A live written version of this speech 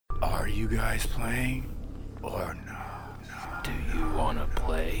Are you guys playing or no? Do you want to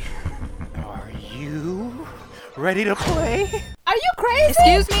play? Are you ready to play? Are you crazy?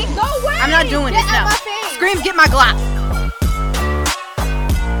 Excuse me? No way! I'm not doing Get this, out no. my face. Scream, get my Glock.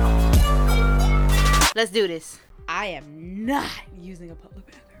 Let's do this. I am not using a public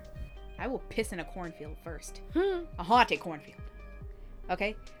bathroom. I will piss in a cornfield first. A haunted cornfield.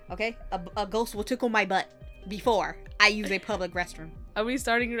 Okay? A ghost will tickle my butt before I use a public restroom. Are we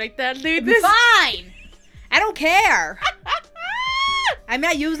starting right there, dude? Fine! I don't care. I'm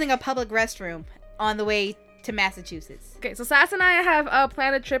not using a public restroom on the way to Massachusetts. Okay, so Sass and I have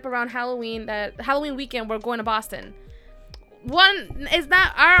planned a trip around Halloween. Halloween weekend, we're going to Boston.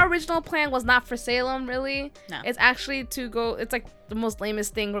 Our original plan was not for Salem, really. No. It's actually to go, it's like the most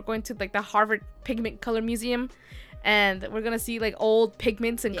lamest thing. We're going to like the Harvard Pigment Color Museum. And we're gonna see like old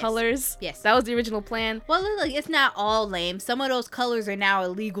pigments and colors. Yes. That was the original plan. Well, look, it's not all lame. Some of those colors are now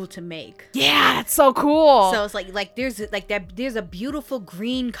illegal to make. Yeah, that's so cool. So it's like there's a beautiful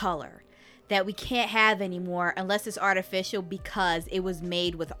green color that we can't have anymore unless it's artificial because it was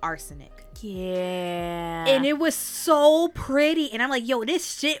made with arsenic. Yeah. And it was so pretty. And I'm like, yo,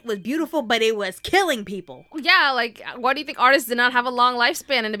 this shit was beautiful, but it was killing people. Yeah, like, why do you think artists did not have a long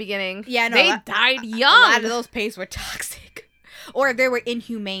lifespan in the beginning? Yeah, no, they died young. A lot of those paints were toxic. Or they were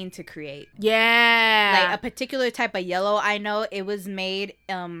inhumane to create. Yeah. Like a particular type of yellow, I know, it was made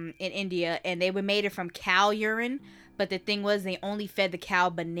in India, and they made it from cow urine. But the thing was, they only fed the cow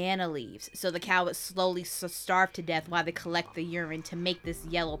banana leaves. So the cow would slowly starve to death while they collect the urine to make this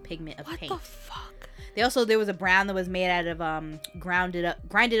yellow pigment of paint. What the fuck? There was a brown that was made out of grinded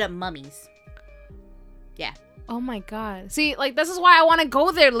up mummies. Yeah. Oh my god. See, like, this is why I want to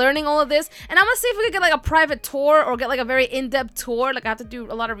go there, learning all of this. And I'm gonna see if we could get like a private tour or get like a very in-depth tour. Like, I have to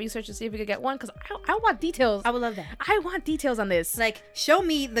do a lot of research to see if we could get one, because I want details. I would love that. I want details on this. Like, show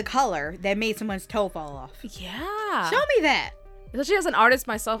me the color that made someone's toe fall off. Yeah. Show me that. Especially as an artist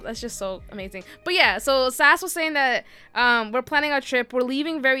myself, that's just so amazing. But yeah, so Sass was saying that we're planning our trip. We're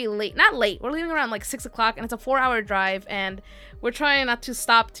leaving very late. Not late. We're leaving around like 6 o'clock, and it's a 4-hour drive, and we're trying not to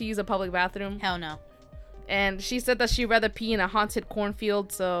stop to use a public bathroom. Hell no. And she said that she'd rather pee in a haunted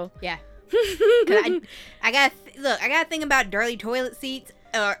cornfield, so... Yeah. I gotta think about dirty toilet seats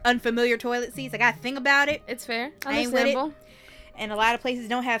or unfamiliar toilet seats. I gotta think about it. It's fair. I ain't with it. Understandable. And a lot of places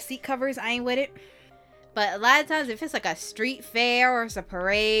don't have seat covers. I ain't with it. But a lot of times, if it's like a street fair or it's a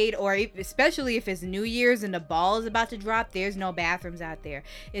parade, or especially if it's New Year's and the ball is about to drop, there's no bathrooms out there.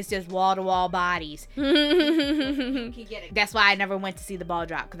 It's just wall-to-wall bodies. That's why I never went to see the ball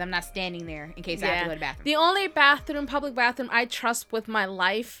drop, because I'm not standing there in case I have to go to the bathroom. The only public bathroom I trust with my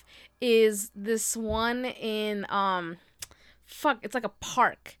life is this one in, it's like a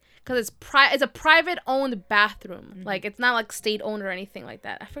park. Because it's a private-owned bathroom. Mm-hmm. Like, it's not, like, state-owned or anything like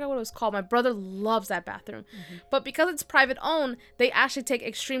that. I forgot what it was called. My brother loves that bathroom. Mm-hmm. But because it's private-owned, they actually take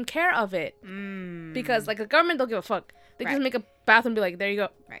extreme care of it. Because, like, the government don't give a fuck. They just make a bathroom and be like, there you go.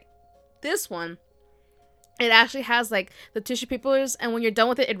 Right. This one, it actually has, like, the tissue papers. And when you're done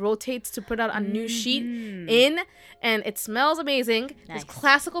with it, it rotates to put out a new sheet in. And it smells amazing. Nice. There's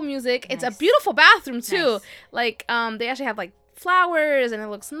classical music. Nice. It's a beautiful bathroom, too. Nice. Like, they actually have, like, flowers, and it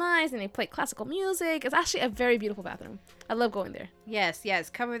looks nice, and they play classical music. It's actually a very beautiful bathroom. I love going there. Yes.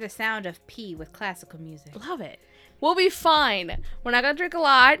 Cover the sound of pee with classical music. Love it. We'll be fine. We're not gonna drink a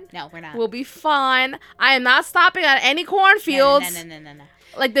lot. No, we're not. We'll be fine. I am not stopping at any cornfields. No.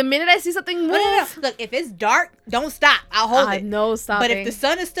 Like, the minute I see something move. No. Look, if it's dark, don't stop. I'll hold it. No stopping. But if the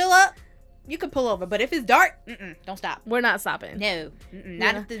sun is still up, you can pull over. But if it's dark, don't stop. We're not stopping. No.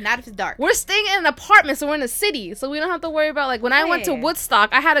 Not if it's dark. We're staying in an apartment, so we're in a city. So we don't have to worry about, like, when I went to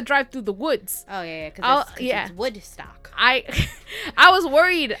Woodstock, I had to drive through the woods. Oh, yeah. Because it's Woodstock. I was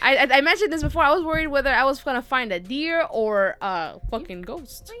worried. I mentioned this before. I was worried whether I was going to find a deer or a fucking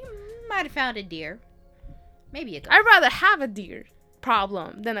ghost. You might have found a deer. Maybe a ghost. I'd rather have a deer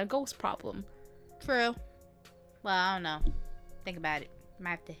problem than a ghost problem. True. Well, I don't know. Think about it. You might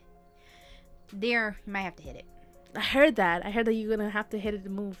have to... Deer, you might have to hit it. I heard that you're gonna have to hit it to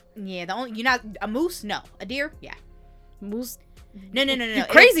move. Yeah, you're not a moose. No, a deer. Yeah, moose. No. You're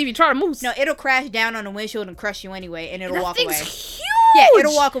crazy if you try to moose. No, it'll crash down on the windshield and crush you anyway, and it'll walk away. That thing's huge. Yeah,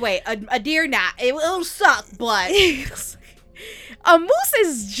 it'll walk away. A deer, not. It'll suck, but a moose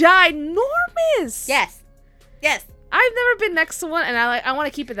is ginormous. Yes. I've never been next to one, and I want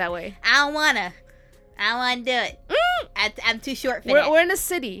to keep it that way. I don't wanna do it. I'm too short for that. We're in the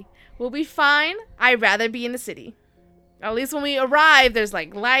city. We'll be fine. I'd rather be in the city. At least when we arrive, there's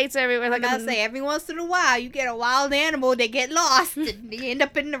like lights everywhere. Like, I'll say every once in a while, you get a wild animal that get lost and you end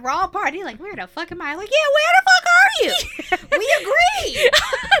up in the wrong part. You're like, where the fuck am I? Like, yeah, where the fuck are you? We agree.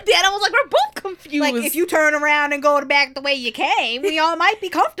 The excuse. Like, if you turn around and go back the way you came, we all might be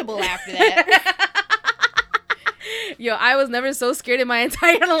comfortable after that. Yo, I was never so scared in my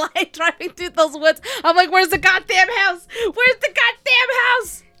entire life driving through those woods. I'm like, where's the goddamn house? Where's the goddamn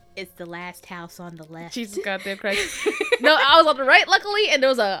house? It's the last house on the left. Jesus goddamn Christ. No, I was on the right, luckily, and there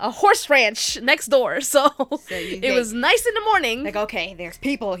was a horse ranch next door. So it was nice in the morning. Like, okay, there's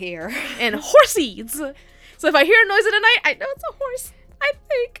people here. And horsies. So if I hear a noise in the night, I know it's a horse. I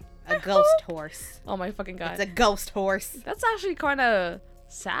think. A ghost horse. Oh my fucking god. It's a ghost horse. That's actually kind of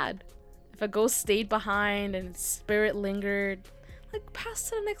sad. If a ghost stayed behind and its spirit lingered, like, pass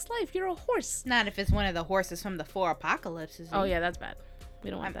to the next life. You're a horse. Not if it's one of the horses from the 4 apocalypses. Oh yeah, that's bad. We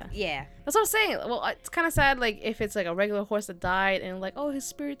don't want that. Yeah. That's what I'm saying. Well, it's kind of sad, like, if it's like a regular horse that died and like, oh, his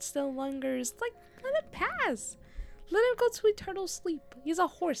spirit still lingers. Like, let it pass. Let him go to eternal sleep. He's a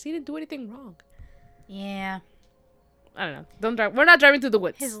horse. He didn't do anything wrong. Yeah. I don't know. Don't drive. We're not driving through the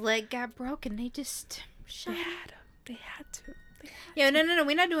woods. His leg got broken. They just shot They him. had to. They had to. Yeah, no.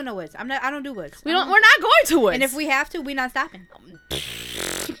 We're not doing the woods. I don't do woods. We're not going to woods. And if we have to, we're not stopping.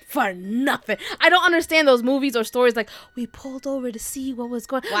 For nothing. I don't understand those movies or stories like, we pulled over to see what was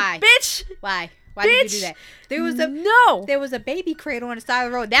going on. Why? Bitch! Why? Why did you do that? No! There was a baby cradle on the side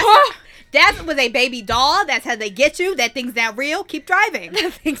of the road. That was a baby doll. That's how they get you. That thing's not real. Keep driving.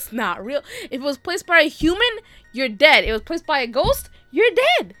 That thing's not real. If it was placed by a human, you're dead. If it was placed by a ghost, you're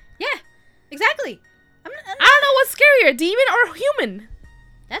dead. Yeah, exactly. I don't know what's scarier, demon or human.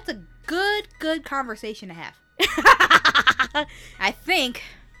 That's a good conversation to have. I think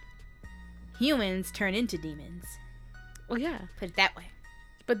humans turn into demons. Well, yeah. Put it that way.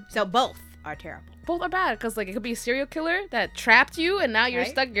 But So both are terrible. both are bad because, like, it could be a serial killer that trapped you and now you're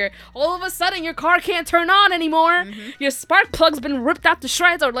Right. stuck. All of a sudden, your car can't turn on anymore. Your spark plug's been ripped out to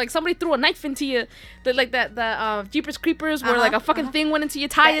shreds, or like somebody threw a knife into you. The Jeepers Creepers where like a fucking thing went into your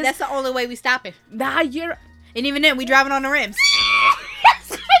tires. That's the only way we stop it. Nah, you're... And even then, we driving on the rims.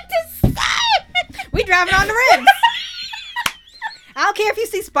 We driving on the rims. I don't care if you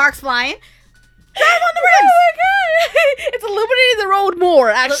see sparks flying. Drive on the rims. Oh my god! It's illuminating the road more,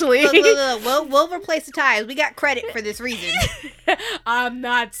 actually. Look. We'll replace the tires. We got credit for this reason. I'm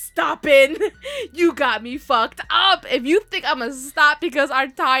not stopping. You got me fucked up. If you think I'm gonna stop because our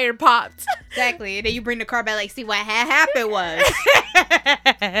tire popped. Exactly. And then you bring the car back, like, see what happened was.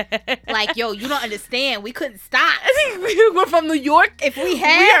 Like, yo, you don't understand. We couldn't stop. We're from New York. If we We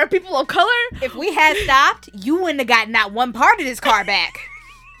had, are people of color. if we had stopped, you wouldn't have gotten not one part of this car back.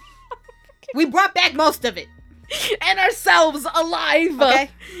 We brought back most of it. And ourselves alive. Okay.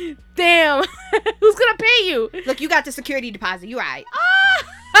 Damn. Who's gonna pay you? Look, you got the security deposit. You right.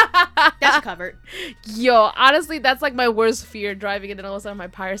 That's covered. Yo, honestly, that's like my worst fear, driving and then all of a sudden my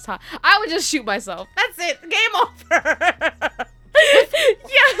tires hot. I would just shoot myself. That's it. Game over.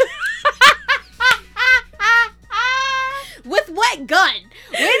 Yeah. With what gun?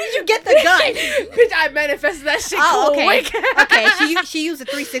 Where did you get the gun? Bitch, I manifested that shit Oh, okay. quick. Okay, she used the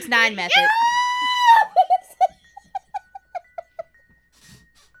 369 method.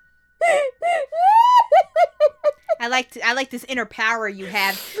 I like this inner power you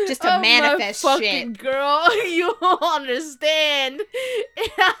have just to Oh, manifest my shit. fucking girl, you don't understand.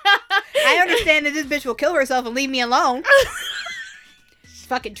 I understand that this bitch will kill herself and leave me alone.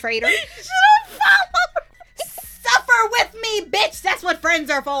 Fucking traitor. Suffer with me, bitch. That's what friends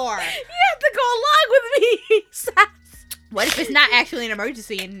are for. You have to go along with me. What if it's not actually an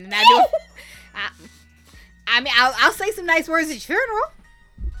emergency and I do? I mean, I'll say some nice words at your funeral.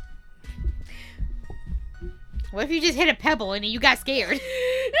 What if you just hit a pebble and you got scared? You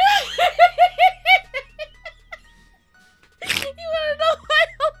wanna know why I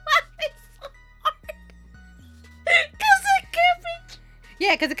don't laugh so hard? 'Cause it can't be.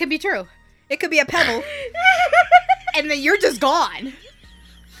 Yeah, because it could be true. It could be a pebble, and then you're just gone.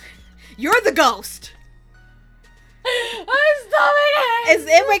 You're the ghost. My stomach hurts.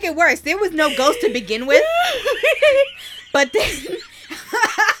 It make it worse. There was no ghost to begin with, but then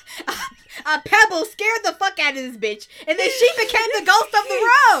a pebble scared the fuck out of this bitch, and then she became the ghost of the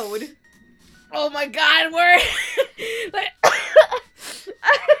road. Oh my god, we're like.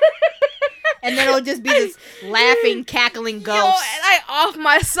 And then it'll just be this laughing, cackling Yo, ghost. and I off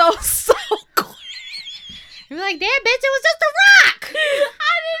myself so quick. You're like, damn, bitch, it was just a rock.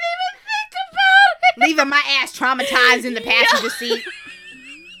 I didn't even think about it. Leaving my ass traumatized in the passenger seat.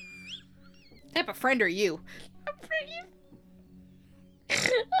 What type of friend are you?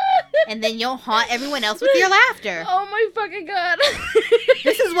 And then you'll haunt everyone else with your laughter. Oh my fucking god.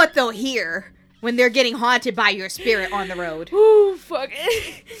 This is what they'll hear when they're getting haunted by your spirit on the road. Ooh, fuck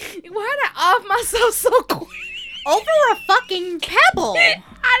it. Why did I off myself so quick? Over a fucking pebble. I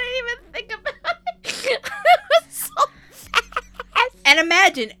didn't even think about it.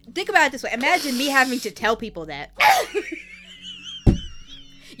 imagine. Think about it this way. Imagine me having to tell people that.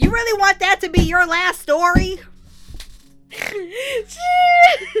 You really want that to be your last story?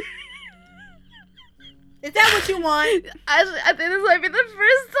 Is that what you want? I think this might be the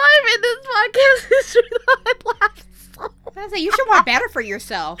first time in this podcast history that I laughed so I say you should want better for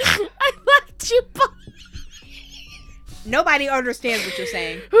yourself. I left you behind. Nobody understands what you're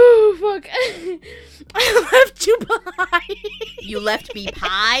saying. Oh, fuck. I left you behind. You left me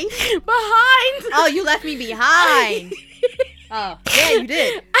behind? Behind. Oh, you left me behind. Oh, yeah, you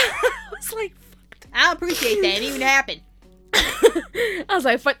did. I was like, I don't appreciate that. It didn't even happen. I was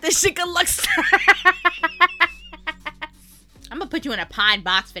like, fuck this shit, good luck. I'm gonna put you in a pine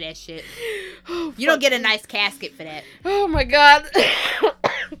box for that shit. You don't get a nice casket for that. Oh my god.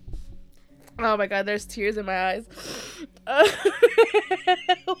 Oh my god, there's tears in my eyes. Why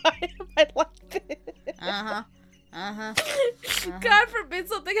am I like this? God forbid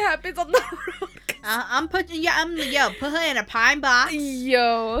something happens on the road. Put her in a pine box.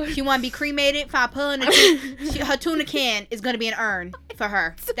 Yo. She want to be cremated. If I put her in her tuna can is gonna be an urn for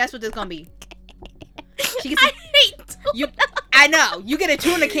her. That's what it's gonna be. She gets I hate tuna. I know. You get a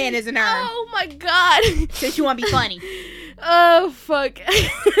tuna can as an urn. Oh my god. Since you want to be funny. Oh fuck.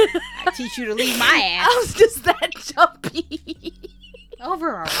 I teach you to leave my ass. I was just that jumpy. Over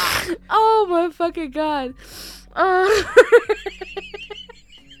a rock. Oh my fucking god.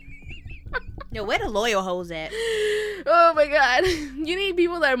 Yo, where the loyal hoes at? Oh my god. You need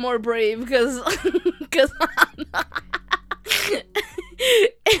people that are more brave because I'm not.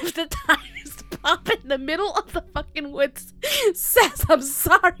 If the tires pop in the middle of the fucking woods, Sass, I'm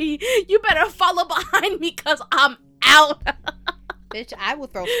sorry. You better follow behind me because I'm out. Bitch, I will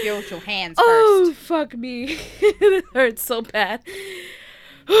throw spiritual hands Oh, first. fuck me. It hurts so bad.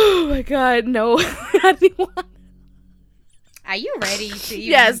 Oh my god, no. I didn't want. Are you ready to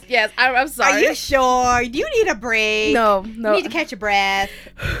even... Yes, I'm sorry. Are you sure? Do you need a break? No. You need to catch your breath.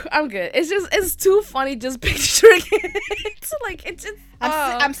 I'm good. It's too funny just picturing it. It's just.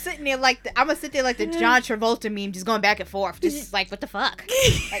 I'm sitting there like I'm gonna sit there like the John Travolta meme, just going back and forth, just like what the fuck,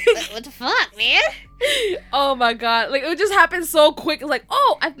 like what the fuck, man? Oh my god! Like it would just happen so quick. It's like,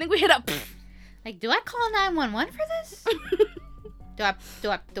 oh, I think we hit up. Like, do I call 911 for this? do I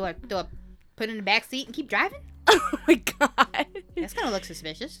put it in the back seat and keep driving? Oh my god! That's gonna look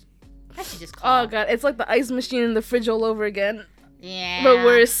suspicious. I should just call. Oh god! It's like the ice machine in the fridge all over again. Yeah. But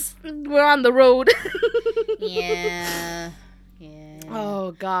worse. We're on the road. Yeah.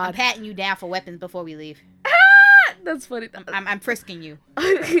 Oh god! I'm patting you down for weapons before we leave. That's funny. I'm frisking you.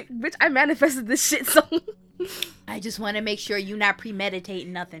 Bitch, I manifested this shit so. I just want to make sure you're not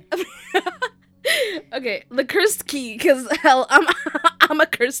premeditating nothing. Okay, the cursed key, because hell, I'm a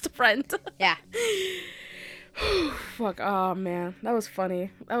cursed friend. Yeah. Fuck. Oh man, that was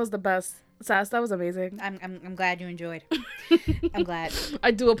funny. That was the best. Sass, that was amazing. I'm glad you enjoyed. I'm glad.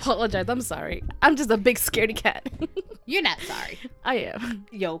 I do apologize. I'm sorry. I'm just a big scaredy cat. You're not sorry. I am.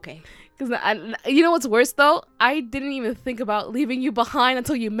 You're okay. Because you know what's worse though? I didn't even think about leaving you behind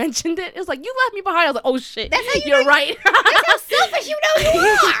until you mentioned it. It was like, you left me behind. I was like, oh shit. That's how You're right. That's how selfish you know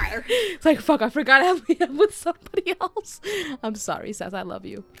you are. It's like, fuck, I forgot I'm with somebody else. I'm sorry, Sass. I love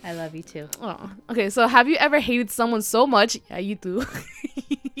you. I love you too. Oh. Okay, so have you ever hated someone so much? Yeah, you do.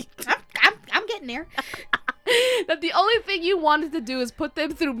 I'm getting there. That the only thing you wanted to do is put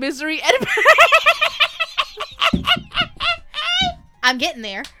them through misery and I'm getting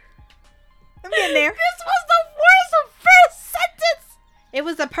there. I'm getting there. This was the worst first sentence. It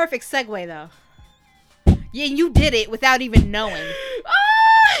was a perfect segue though. Yeah, you did it without even knowing.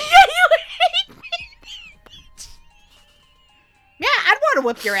 Oh, yeah, you hate me. Yeah, I'd want to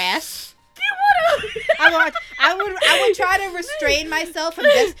whip your ass. You wanna? I would try to restrain myself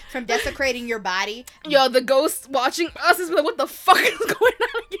from desecrating your body. Yo, the ghost watching us is like, what the fuck is going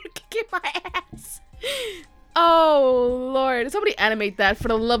on? You're kicking my ass. Oh, Lord. Somebody animate that for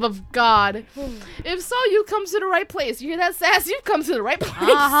the love of God. If so, you come to the right place. You hear that, Sass? You've come to the right place.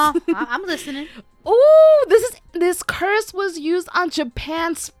 Uh-huh. I'm listening. Ooh, this curse was used on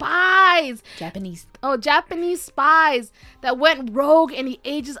Japan spies. Japanese. Oh, Japanese spies that went rogue in the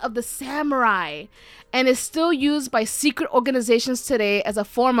ages of the samurai and is still used by secret organizations today as a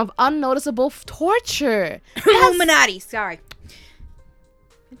form of unnoticeable torture. Illuminati. Sorry.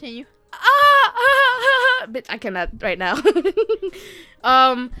 Continue. Bitch, I cannot right now.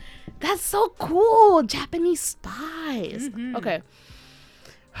 That's so cool. Japanese spies. Mm-hmm. Okay.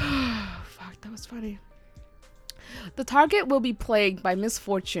 Fuck, that was funny. The target will be plagued by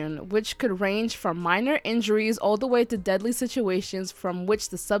misfortune, which could range from minor injuries all the way to deadly situations from which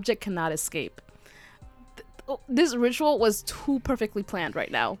the subject cannot escape. this ritual was too perfectly planned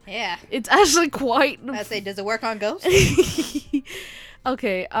right now. Yeah. It's actually quite. I say, does it work on ghosts?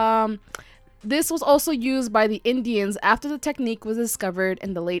 Okay. This was also used by the Indians after the technique was discovered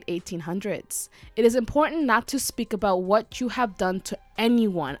in the late 1800s. It is important not to speak about what you have done to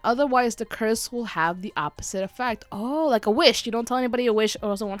anyone, otherwise the curse will have the opposite effect. Oh, like a wish. You don't tell anybody a wish or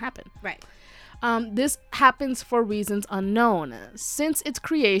else it won't happen. Right. This happens for reasons unknown, since its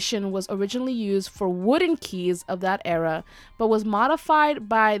creation was originally used for wooden keys of that era, but was modified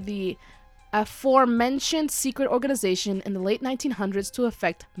by the aforementioned secret organization in the late 1900s to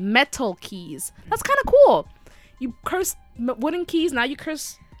affect metal keys. That's kind of cool. You curse wooden keys, now you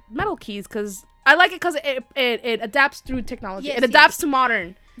curse metal keys, because I like it because it adapts through technology. Yes, it adapts to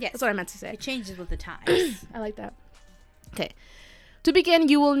modern. Yes. That's what I meant to say. It changes with the times. I like that. Okay. To begin,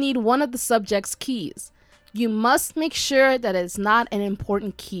 you will need one of the subject's keys. You must make sure that it's not an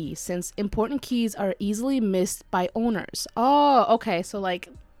important key, since important keys are easily missed by owners. Oh, okay. So, like,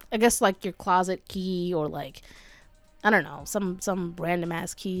 I guess, like, your closet key or, like, I don't know, some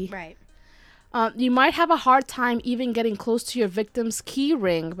random-ass key. Right. You might have a hard time even getting close to your victim's key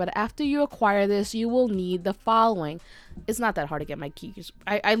ring, but after you acquire this, you will need the following. It's not that hard to get my keys.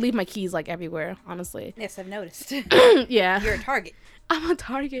 I leave my keys, like, everywhere, honestly. Yes, I've noticed. Yeah. You're a target. I'm a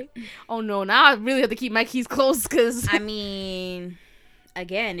target. Oh, no. Now I really have to keep my keys close, because... I mean,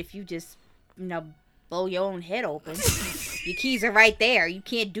 again, if you just, blow your own head open, your keys are right there. You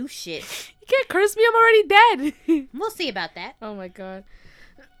can't do shit. You can't curse me. I'm already dead. We'll see about that. Oh, my God.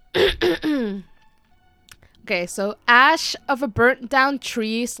 Okay, so ash of a burnt down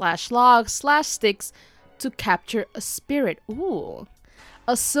tree / log / sticks to capture a spirit. Ooh.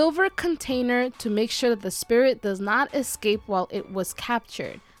 A silver container to make sure that the spirit does not escape while it was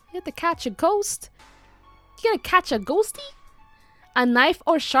captured. You have to catch a ghost? You gonna catch a ghostie? A knife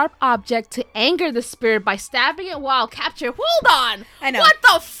or sharp object to anger the spirit by stabbing it while captured. Hold on! I know. What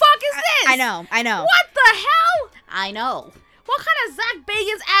the fuck is this? I know. What the hell? I know. What kind of Zach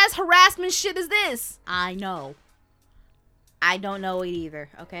Bagans ass harassment shit is this? I know. I don't know it either,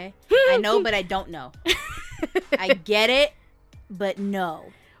 okay? I know, but I don't know. I get it, but no.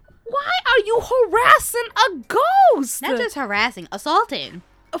 Why are you harassing a ghost? Not just harassing, assaulting.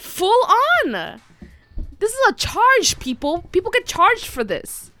 Full on. This is a charge, people. People get charged for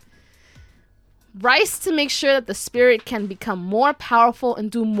this. Rice to make sure that the spirit can become more powerful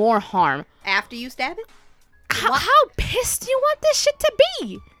and do more harm. After you stab it? How pissed do you want this shit to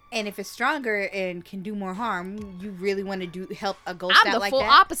be? And if it's stronger and can do more harm, you really want to help a ghost I'm out the like full that?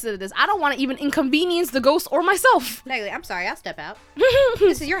 opposite of this. I don't want to even inconvenience the ghost or myself. Like, I'm sorry, I'll step out.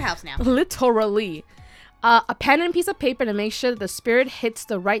 This is your house now. Literally. A pen and piece of paper to make sure that the spirit hits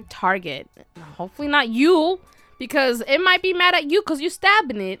the right target. Hopefully not you, because it might be mad at you because you're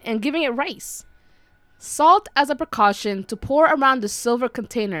stabbing it and giving it rice. Salt as a precaution to pour around the silver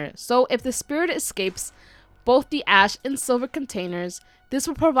container. So if the spirit escapes both the ash and silver containers, this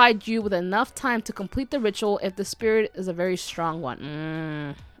will provide you with enough time to complete the ritual if the spirit is a very strong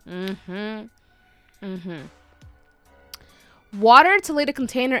one. Water to lay the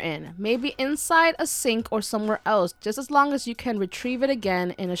container in, maybe inside a sink or somewhere else, just as long as you can retrieve it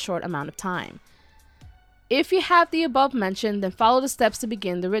again in a short amount of time. If you have the above mentioned, then follow the steps to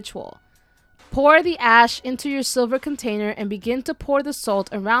begin the ritual. Pour the ash into your silver container and begin to pour the salt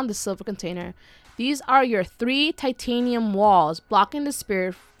around the silver container. These are your 3 titanium walls blocking the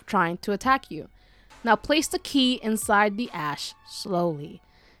spirit trying to attack you. Now place the key inside the ash slowly.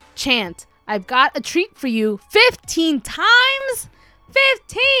 Chant, I've got a treat for you 15 times?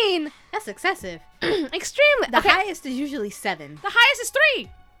 15! That's excessive. Extremely. The Okay, highest is usually 7. the highest is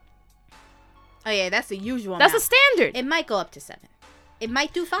 3. Oh yeah, that's the usual That's the amount. standard. It might go up to 7. It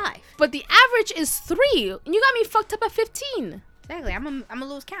might do 5. But the average is 3. And you got me fucked up at 15. Exactly. I'm a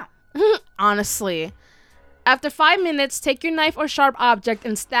lose count. Honestly. After 5 minutes, take your knife or sharp object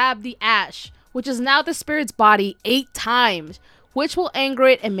and stab the ash, which is now the spirit's body 8 times, which will anger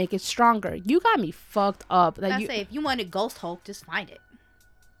it and make it stronger. You got me fucked up. I say, if you wanted Ghost Hulk, just find it.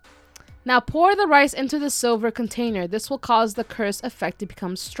 Now pour the rice into the silver container. This will cause the curse effect to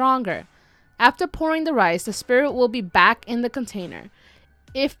become stronger. After pouring the rice, the spirit will be back in the container.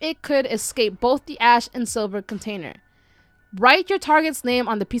 If it could escape both the ash and silver container. Write your target's name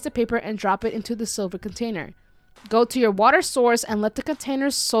on the piece of paper and drop it into the silver container. Go to your water source and let the container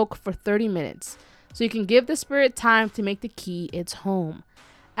soak for 30 minutes, so you can give the spirit time to make the key its home.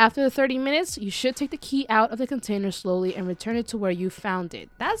 After the 30 minutes, you should take the key out of the container slowly and return it to where you found it.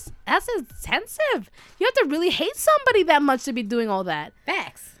 That's intensive. You have to really hate somebody that much to be doing all that.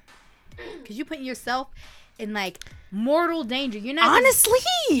 Facts. Because you putting yourself in like mortal danger. You're not Honestly,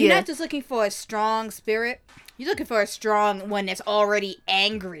 you're not just looking for a strong spirit. You're looking for a strong one that's already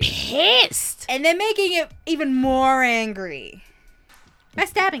angry, pissed. and then making it even more angry by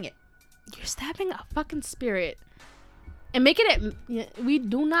stabbing it. You're stabbing a fucking spirit and making it. We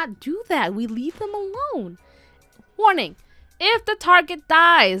do not do that. We leave them alone. Warning. If the target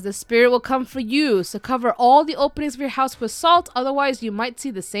dies, the spirit will come for you. So cover all the openings of your house with salt. Otherwise, you might see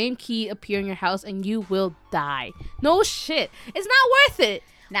the same key appear in your house and you will die. No shit. It's not worth it.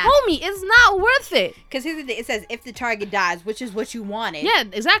 Nah. Homie, it's not worth it. Because here's the thing. It says if the target dies, which is what you wanted. Yeah,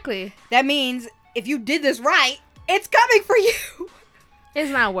 exactly. That means if you did this right, it's coming for you.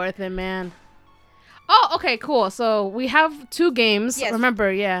 It's not worth it, man. Oh, okay, cool. So we have 2 games. Yes.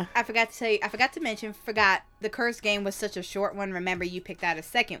 Remember, yeah. I forgot to mention, the curse game was such a short one. Remember, you picked out a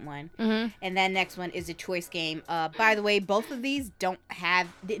second one. Mm-hmm. And that next one is a choice game. By the way, both of these didn't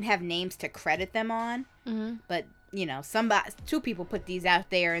have names to credit them on. Mm-hmm. But, 2 people put these out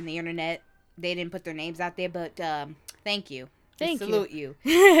there in the internet. They didn't put their names out there, but thank you. Thank you. Salute you.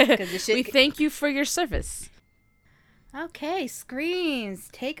 We thank you for your service. Okay, Screams,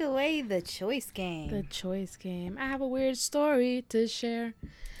 take away the choice game. The choice game. I have a weird story to share.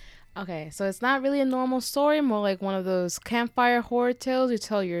 Okay, so it's not really a normal story, more like one of those campfire horror tales you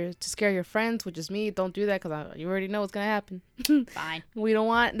tell to scare your friends, which is me. Don't do that because you already know what's going to happen. Fine. We don't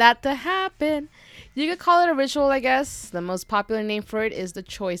want that to happen. You could call it a ritual, I guess. The most popular name for it is the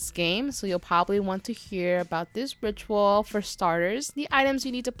choice game, so you'll probably want to hear about this ritual. For starters, the items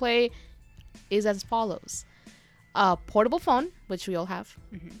you need to play is as follows. A portable phone, which we all have.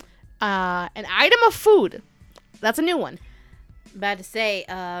 Mm-hmm. An item of food. That's a new one. About to say,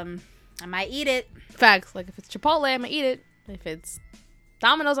 I might eat it. Facts. Like if it's Chipotle, I might eat it. If it's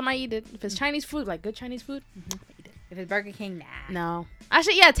Domino's, I might eat it. If it's Chinese food, like good Chinese food, I might eat it. If it's Burger King, nah. No.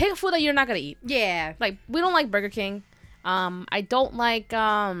 Actually, yeah, take a food that you're not gonna eat. Yeah. Like we don't like Burger King. I don't like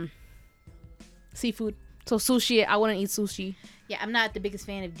seafood. So sushi, I wouldn't eat sushi. Yeah, I'm not the biggest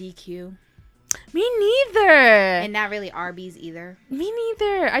fan of DQ. Me neither. And not really Arby's either. Me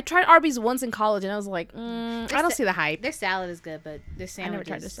neither. I tried Arby's once in college and I was like, I don't see the hype. Their salad is good, but their sandwiches... I never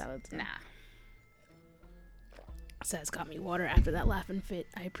tried their salads. Nah. Says got me water after that laughing fit.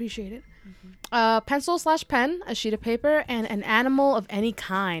 I appreciate it. Mm-hmm. Pencil/pen, a sheet of paper, and an animal of any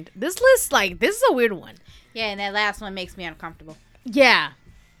kind. This list, this is a weird one. Yeah, and that last one makes me uncomfortable. Yeah.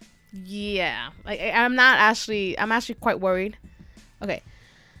 I'm actually quite worried. Okay.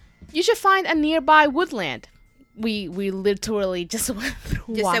 You should find a nearby woodland. We literally just went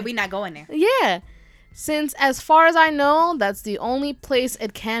through. Just said we not going there. Yeah. Since, as far as I know, that's the only place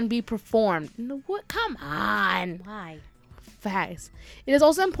it can be performed. No, what? Come on. Why? Facts. It is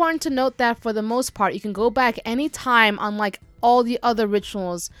also important to note that for the most part, you can go back any time, unlike all the other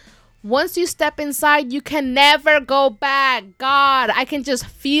rituals. Once you step inside, you can never go back. God, I can just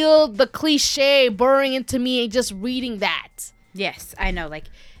feel the cliche burrowing into me just reading that. Yes, I know.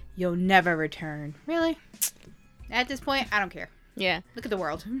 You'll never return. Really? At this point, I don't care. Yeah. Look at the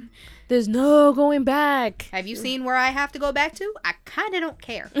world. There's no going back. Have you seen where I have to go back to? I kind of don't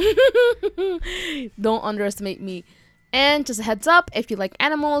care. Don't underestimate me. And just a heads up, if you like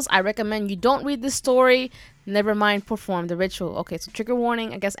animals, I recommend you don't read this story. Never mind, perform the ritual. Okay, so trigger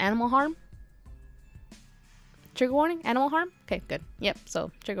warning, I guess animal harm? Trigger warning? Animal harm? Okay, good. Yep,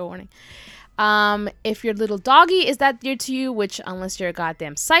 so trigger warning. If your little doggy is that dear to you, which unless you're a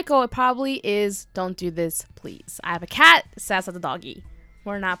goddamn psycho, it probably is, don't do this, please. I have a cat, sass at the doggy.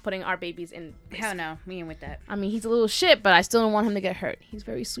 We're not putting our babies in this. Hell no, we ain't with that. I mean, he's a little shit, but I still don't want him to get hurt. He's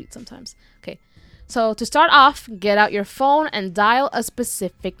very sweet sometimes. Okay, so to start off, get out your phone and dial a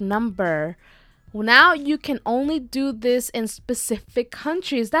specific number. Now you can only do this in specific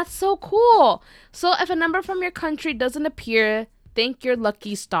countries. That's so cool. So if a number from your country doesn't appear, thank your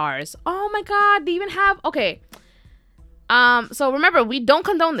lucky stars. Oh my god, they even have... Okay. So remember, we don't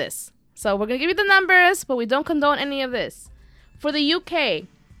condone this. So we're going to give you the numbers, but we don't condone any of this. For the UK,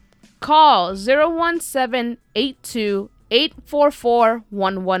 call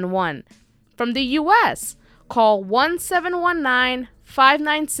 01782-844-111. From the US, call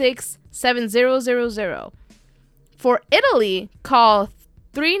 1719-596-7000. For Italy, call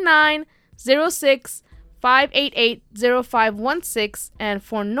 3906-588-0516. And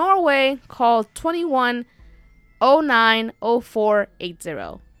for Norway, call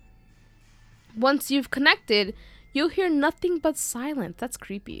 2109-0480. Once you've connected, you'll hear nothing but silence. That's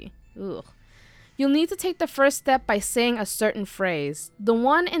creepy. Ugh. You'll need to take the first step by saying a certain phrase. The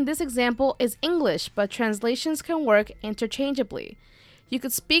one in this example is English, but translations can work interchangeably. You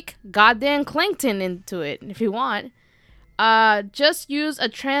could speak goddamn Clangton into it if you want. Just use a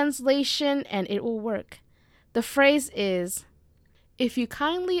translation and it will work. The phrase is, "If you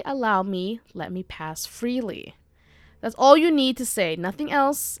kindly allow me, let me pass freely." That's all you need to say, nothing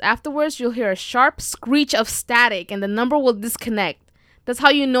else. Afterwards, you'll hear a sharp screech of static and the number will disconnect. That's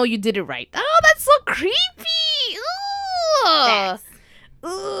how you know you did it right. Oh, that's so creepy. Ooh.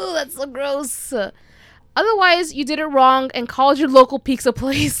 Ooh, that's so gross. Otherwise, you did it wrong and called your local pizza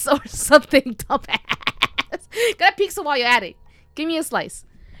place or something dumbass. Get a pizza while you're at it. Give me a slice.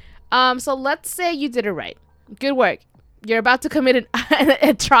 So let's say you did it right. Good work. You're about to commit an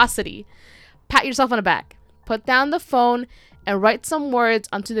atrocity. Pat yourself on the back. Put down the phone and write some words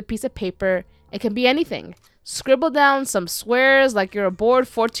onto the piece of paper. It can be anything. Scribble down some swears like you're a bored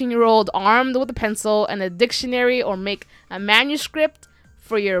 14-year-old armed with a pencil and a dictionary, or make a manuscript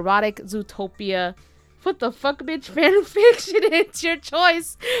for your erotic Zootopia. What the fuck, bitch? Fan fiction, it's your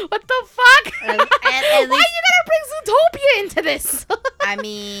choice. What the fuck? Why you gotta bring Zootopia into this? I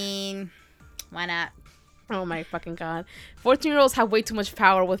mean, why not? Oh my fucking god. 14-year-olds have way too much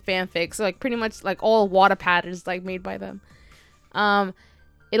power with fanfics. So, like, pretty much like all water patterns like made by them.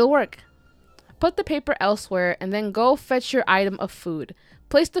 It'll work. Put the paper elsewhere and then go fetch your item of food.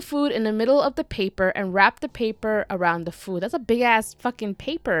 Place the food in the middle of the paper and wrap the paper around the food. That's a big ass fucking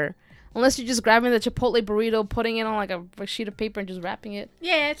paper. Unless you're just grabbing the Chipotle burrito, putting it on like a sheet of paper and just wrapping it.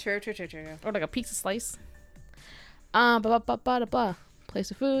 Yeah, true. Or like a pizza slice. Place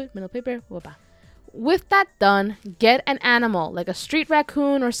the food, middle paper, blah, blah, blah. With that done, get an animal, like a street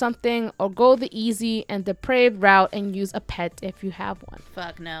raccoon or something, or go the easy and depraved route and use a pet if you have one.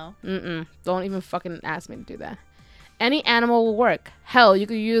 Fuck no. Don't even fucking ask me to do that. Any animal will work. Hell, you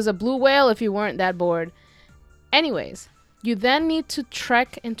could use a blue whale if you weren't that bored. Anyways, you then need to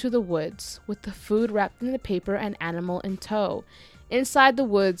trek into the woods with the food wrapped in the paper and animal in tow. Inside the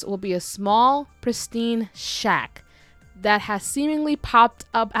woods will be a small, pristine shack that has seemingly popped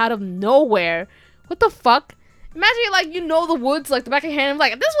up out of nowhere. What the fuck? Imagine, like, you know the woods like the back of your hand. I'm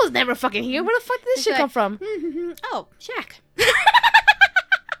like, this was never fucking here. Where the fuck did this shit come from? Oh, shack. When'd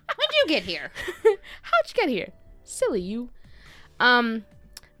you get here? How'd you get here? Silly you.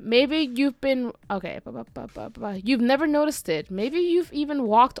 Maybe you've been... Okay. You've never noticed it. Maybe you've even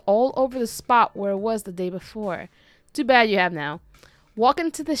walked all over the spot where it was the day before. Too bad you have now. Walk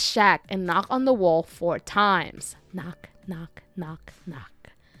into the shack and knock on the wall 4 times. Knock, knock, knock, knock.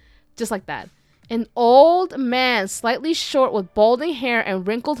 Just like that. An old man, slightly short with balding hair and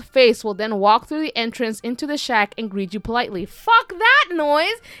wrinkled face, will then walk through the entrance into the shack and greet you politely. Fuck that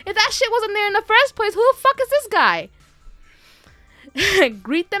noise! If that shit wasn't there in the first place, who the fuck is this guy?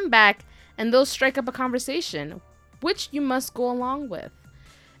 Greet them back, and they'll strike up a conversation, which you must go along with.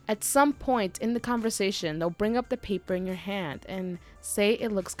 At some point in the conversation, they'll bring up the paper in your hand and say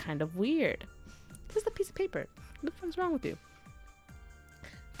it looks kind of weird. This is a piece of paper. What the fuck's wrong with you?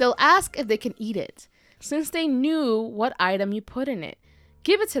 They'll ask if they can eat it, since they knew what item you put in it.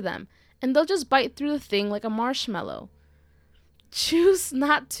 Give it to them, and they'll just bite through the thing like a marshmallow. Choose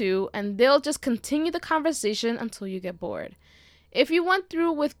not to, and they'll just continue the conversation until you get bored. If you went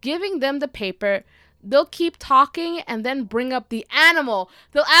through with giving them the paper, they'll keep talking and then bring up the animal.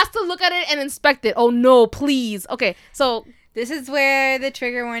 They'll ask to look at it and inspect it. Oh no, please. Okay, so... This is where the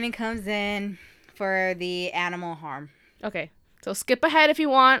trigger warning comes in for the animal harm. Okay. So skip ahead if you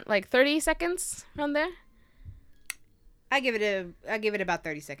want, like 30 seconds around there. I give it about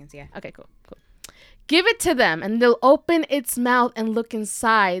 30 seconds, yeah. Okay, cool. Give it to them and they'll open its mouth and look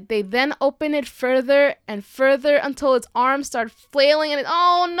inside. They then open it further and further until its arms start flailing and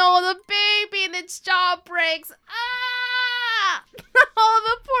oh no, the baby, and its jaw breaks. Ah! Oh,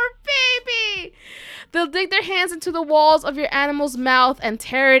 the poor baby. They'll dig their hands into the walls of your animal's mouth and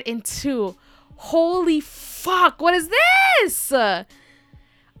tear it in two. Holy fuck, what is this?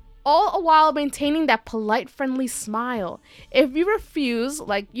 All while maintaining that polite, friendly smile. If you refuse,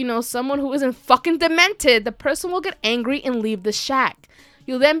 like, you know, someone who isn't fucking demented, the person will get angry and leave the shack.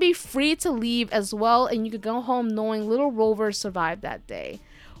 You'll then be free to leave as well, and you could go home knowing little Rover survived that day.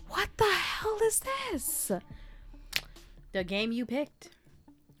 What the hell is this? The game you picked.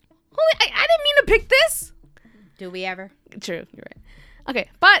 Holy, I didn't mean to pick this. Do we ever? True, you're right. Okay,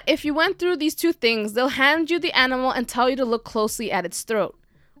 but if you went through these 2 things, they'll hand you the animal and tell you to look closely at its throat.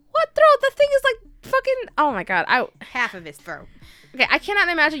 What throat? The thing is like fucking... Oh my god. Half of his throat. Okay, I cannot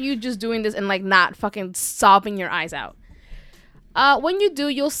imagine you just doing this and like not fucking sobbing your eyes out. When you do,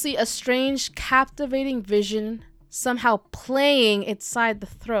 you'll see a strange, captivating vision somehow playing inside the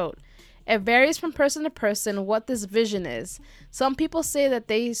throat. It varies from person to person what this vision is. Some people say that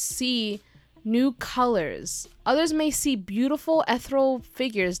they see new colors. Others may see beautiful ethereal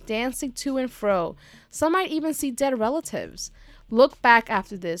figures dancing to and fro. Some might even see dead relatives. Look back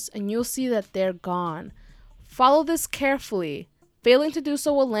after this and you'll see that they're gone. Follow this carefully. Failing to do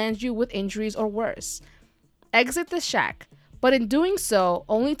so will land you with injuries or worse. Exit the shack, but in doing so,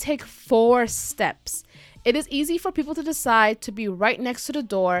 only take 4 steps. It is easy for people to decide to be right next to the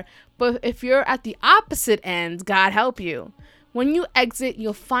door, but if you're at the opposite end, God help you. When you exit,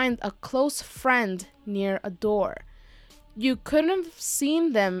 you'll find a close friend near a door. You could have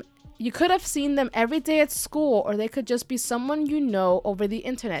seen them every day at school, or they could just be someone you know over the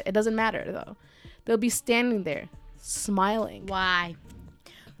internet. It doesn't matter though. They'll be standing there, smiling. Why?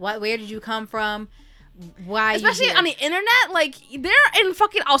 Where did you come from? Why? Especially on the internet, like they're in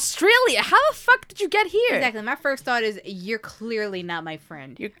fucking Australia. How the fuck did you get here? Exactly. My first thought is you're clearly not my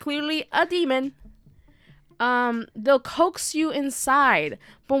friend. You're clearly a demon. They'll coax you inside,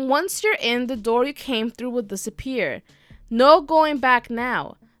 but once you're in, the door you came through will disappear. No going back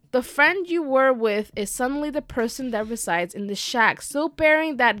now. The friend you were with is suddenly the person that resides in the shack, still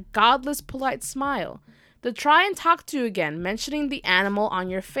bearing that godless polite smile. They'll try and talk to you again, mentioning the animal on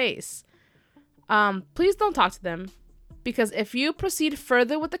your face. Please don't talk to them, because if you proceed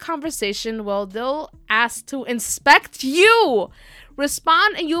further with the conversation, well, they'll ask to inspect you.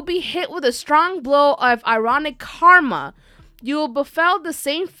 Respond and you'll be hit with a strong blow of ironic karma. You will befell the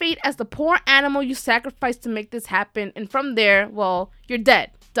same fate as the poor animal you sacrificed to make this happen, and from there, well, you're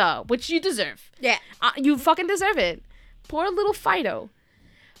dead. Duh, which you deserve. Yeah. You fucking deserve it. Poor little Fido.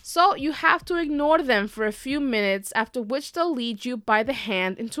 So you have to ignore them for a few minutes, after which they'll lead you by the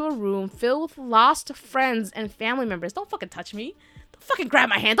hand into a room filled with lost friends and family members. Don't fucking touch me. Don't fucking grab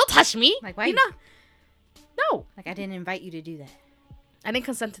my hand. Don't touch me. Like, why? You know? No. Like, I didn't invite you to do that. I didn't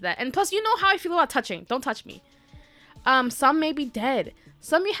consent to that. And plus, you know how I feel about touching. Don't touch me. Some may be dead.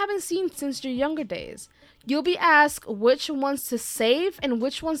 Some you haven't seen since your younger days. You'll be asked which ones to save and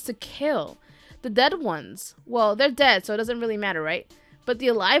which ones to kill. The dead ones, well, they're dead, so it doesn't really matter, right? But the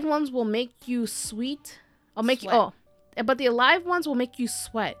alive ones will make you sweat. But the alive ones will make you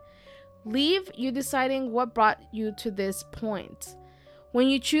sweat. Leave you deciding what brought you to this point. When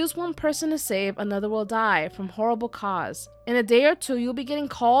you choose one person to save, another will die from horrible cause. In a day or two, you'll be getting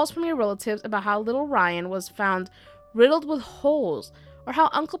calls from your relatives about how little Ryan was found riddled with holes, or how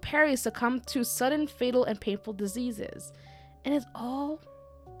Uncle Perry succumbed to sudden, fatal, and painful diseases. And it'll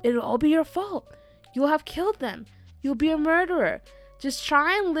all be your fault. You'll have killed them. You'll be a murderer. Just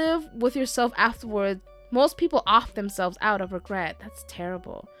try and live with yourself afterward. Most people off themselves out of regret. That's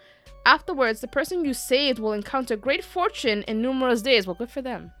terrible. Afterwards, the person you saved will encounter great fortune in numerous days. Well, good for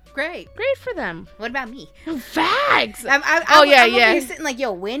them. Great. Great for them. What about me? Facts. I'm over here sitting like,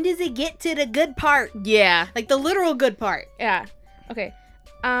 yo, when does it get to the good part? Yeah. Like the literal good part. Yeah. Okay.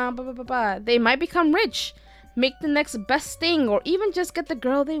 They might become rich, make the next best thing, or even just get the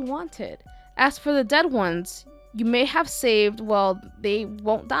girl they wanted. As for the dead ones you may have saved, well, they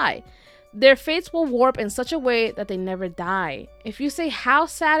won't die. Their fates will warp in such a way that they never die. If you say how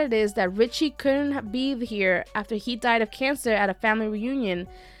sad it is that Richie couldn't be here after he died of cancer at a family reunion,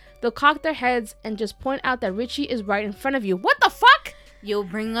 they'll cock their heads and just point out that Richie is right in front of you. What the fuck? You'll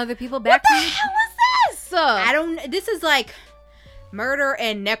bring other people back. What the hell is this? This is like murder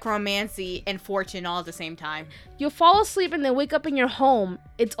and necromancy and fortune all at the same time. You'll fall asleep and then wake up in your home.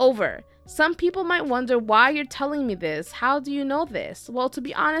 It's over. Some people might wonder why you're telling me this. How do you know this? Well, to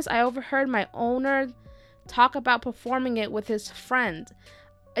be honest, I overheard my owner talk about performing it with his friend.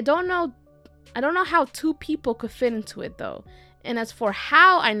 I don't know how 2 people could fit into it though. And as for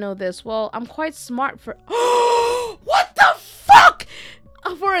how I know this, well, I'm quite smart for what the fuck?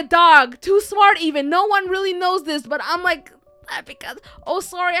 For a dog. Too smart even. No one really knows this, but I'm like, because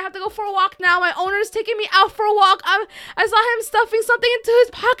sorry, I have to go for a walk now. My owner's taking me out for a walk. I saw him stuffing something into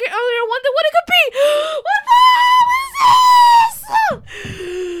his pocket earlier. Wonder what it could be. What the hell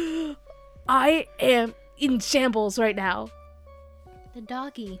is this? I am in shambles right now. The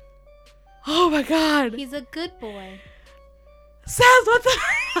doggy. Oh my god. He's a good boy. Sans, what the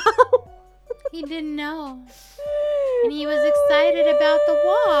hell? He didn't know. And he was excited about the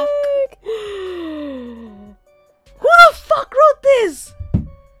walk. Who the fuck wrote this?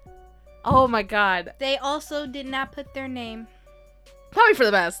 Oh my god. They also did not put their name. Probably for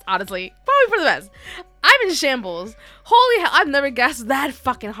the best, honestly. Probably for the best. I'm in shambles. Holy hell, I've never guessed that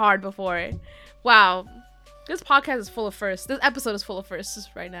fucking hard before. Wow. This podcast is full of firsts. This episode is full of firsts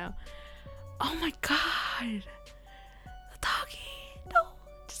right now. Oh my god. The doggy. No.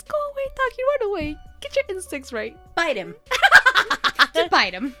 Just go away, doggy. Run away. Get your instincts right. Bite him. Just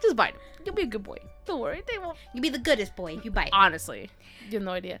bite him. Just bite him. You'll be a good boy. Don't worry. They won't. You'll be the goodest boy if you bite. Honestly. You have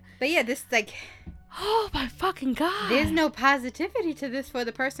no idea. But yeah, this like... Oh my fucking god. There's no positivity to this for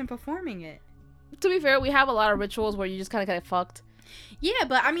the person performing it. To be fair, we have a lot of rituals where you just kind of get fucked. Yeah,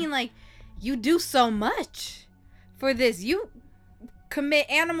 but I mean, like, you do so much for this. You commit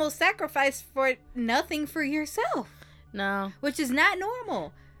animal sacrifice for nothing for yourself, No. which is not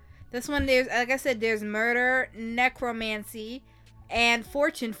normal. This one, there's, like I said, there's murder, necromancy, and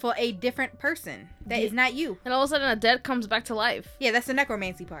fortune for a different person that is not you. And all of a sudden, a dead comes back to life. Yeah, that's the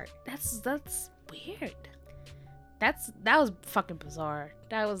necromancy part. That's weird. That was fucking bizarre.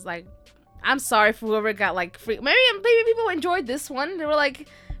 That was like, I'm sorry for whoever got like freaked. Maybe people enjoyed this one. They were like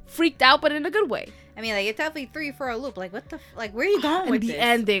freaked out, but in a good way. I mean, like, it definitely threw you for a loop. Like, what the like, where are you going And with the this?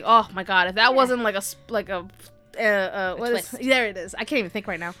 ending. Oh my god! If that wasn't like A what is, twist. there it is. I can't even think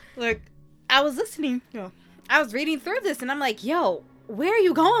right now. Like, I was listening. I was reading through this, and I'm like, yo, where are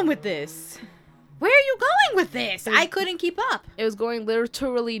you going with this? Where are you going with this? I couldn't keep up. It was going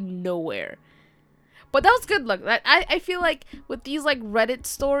literally nowhere. But that was good. Look, I feel like with these like Reddit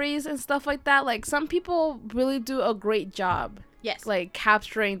stories and stuff like that, like some people really do a great job, Yes. like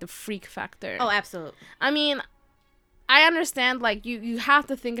capturing the freak factor. Oh, absolutely. I mean, I understand, like, you have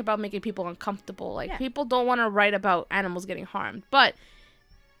to think about making people uncomfortable. Like, Yeah. people don't want to write about animals getting harmed. But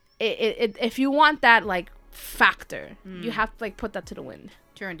if you want that, like, factor, you have to, like, put that to the wind.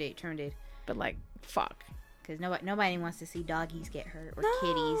 Turn date. But, like, fuck. Because nobody wants to see doggies get hurt or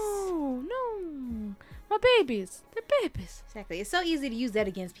kitties. No. My babies. They're babies. Exactly. It's so easy to use that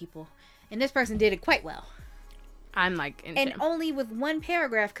against people. And this person did it quite well. I'm, like, in And shame. only with one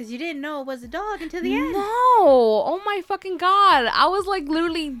paragraph, because you didn't know it was a dog until the end. No. Oh, my fucking God. I was, like,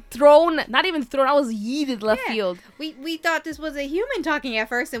 literally not even thrown. I was yeeted left Yeah. field. We thought this was a human talking at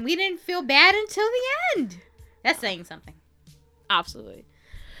first, and we didn't feel bad until the end. That's saying something. Absolutely.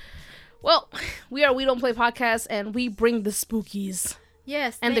 Well, we Don't Play Podcast, and we bring the spookies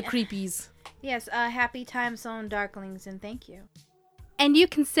Yes. and the creepies. Yes, happy time zone darklings, and thank you. And you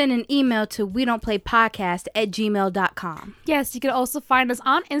can send an email to wedon'tplaypodcast@gmail.com. Yes, you can also find us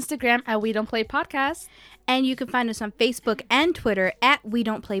on Instagram at We Don't Play Podcast. And you can find us on Facebook and Twitter at We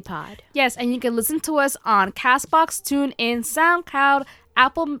Don't Play Pod. Yes, and you can listen to us on Castbox, TuneIn, SoundCloud,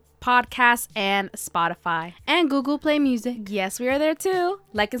 Apple Podcasts, and Spotify. And Google Play Music. Yes, we are there too.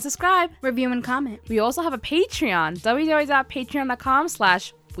 Like and subscribe. Review and comment. We also have a Patreon,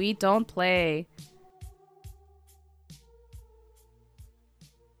 www.patreon.com/We Don't Play.